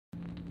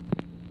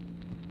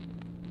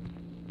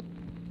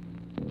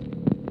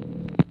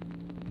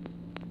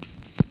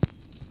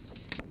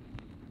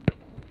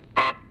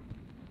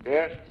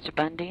Yes? Mr.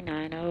 Bundy,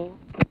 9-0.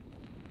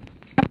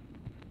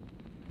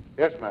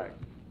 Yes, Mac.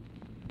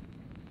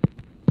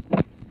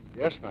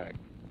 Yes, Mac.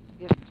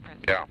 Yes, Mr.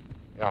 President. Yeah.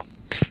 Yeah.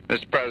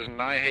 Mr. President,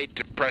 I hate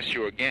to press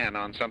you again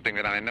on something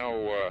that I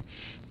know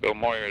Bill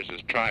Moyers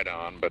has tried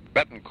on, but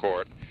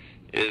Betancourt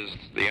is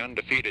the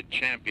undefeated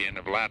champion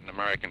of Latin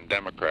American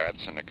Democrats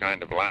and a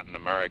kind of Latin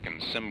American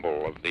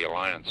symbol of the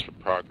Alliance for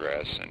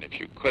Progress. And if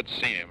you could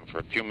see him for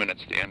a few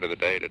minutes at the end of the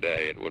day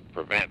today, it would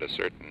prevent a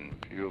certain...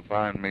 You'll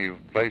find me a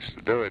place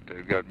to do it.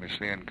 They've got me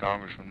seeing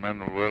Congressman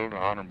Mendel Will,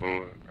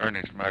 Honorable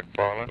Ernest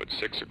McFarland, Would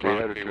 6 the o'clock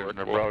be editors and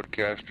the workable?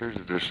 broadcasters,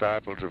 the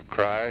Disciples of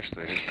Christ,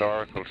 the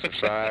Historical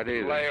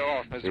Society, Lay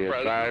off, Mr. the President.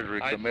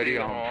 Advisory I see Committee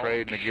them on all.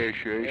 Trade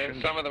Negotiations,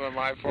 Yeah, some of them are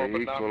my fault, the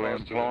but not Equal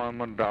most of them.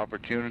 Employment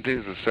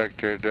Opportunities of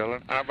Secretary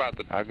Dillon. How about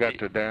the... I've got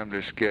the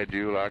damnedest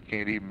schedule. I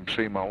can't even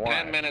see my wife.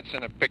 10 minutes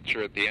and a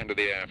picture at the end of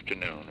the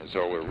afternoon is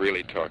all we're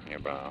really talking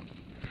about.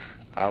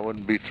 I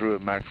wouldn't be through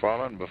with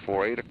McFarland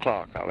before 8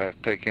 o'clock. I'll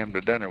have to take him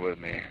to dinner with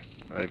me.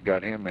 They've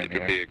got him in It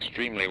would here. be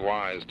extremely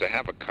wise to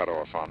have a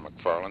cutoff on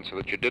McFarland so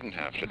that you didn't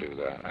have to do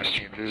that. I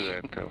can't do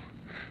that,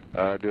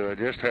 though. Do I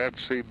just have to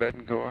see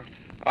Betancourt?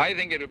 I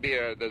think it would be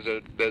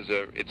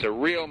it's a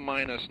real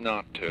minus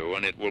not to,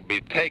 and it will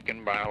be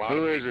taken by a lot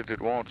Who of is it that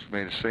wants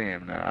me to see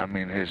him now? I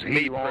mean, is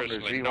me he on? Is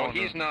personally. he No, on?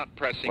 he's not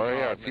pressing Well,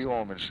 yeah, hard. if you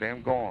want me to see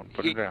him, go on.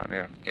 Put it down,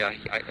 yeah. Yeah,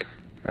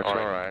 That's all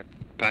right.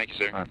 Thank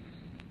you, sir. Fine.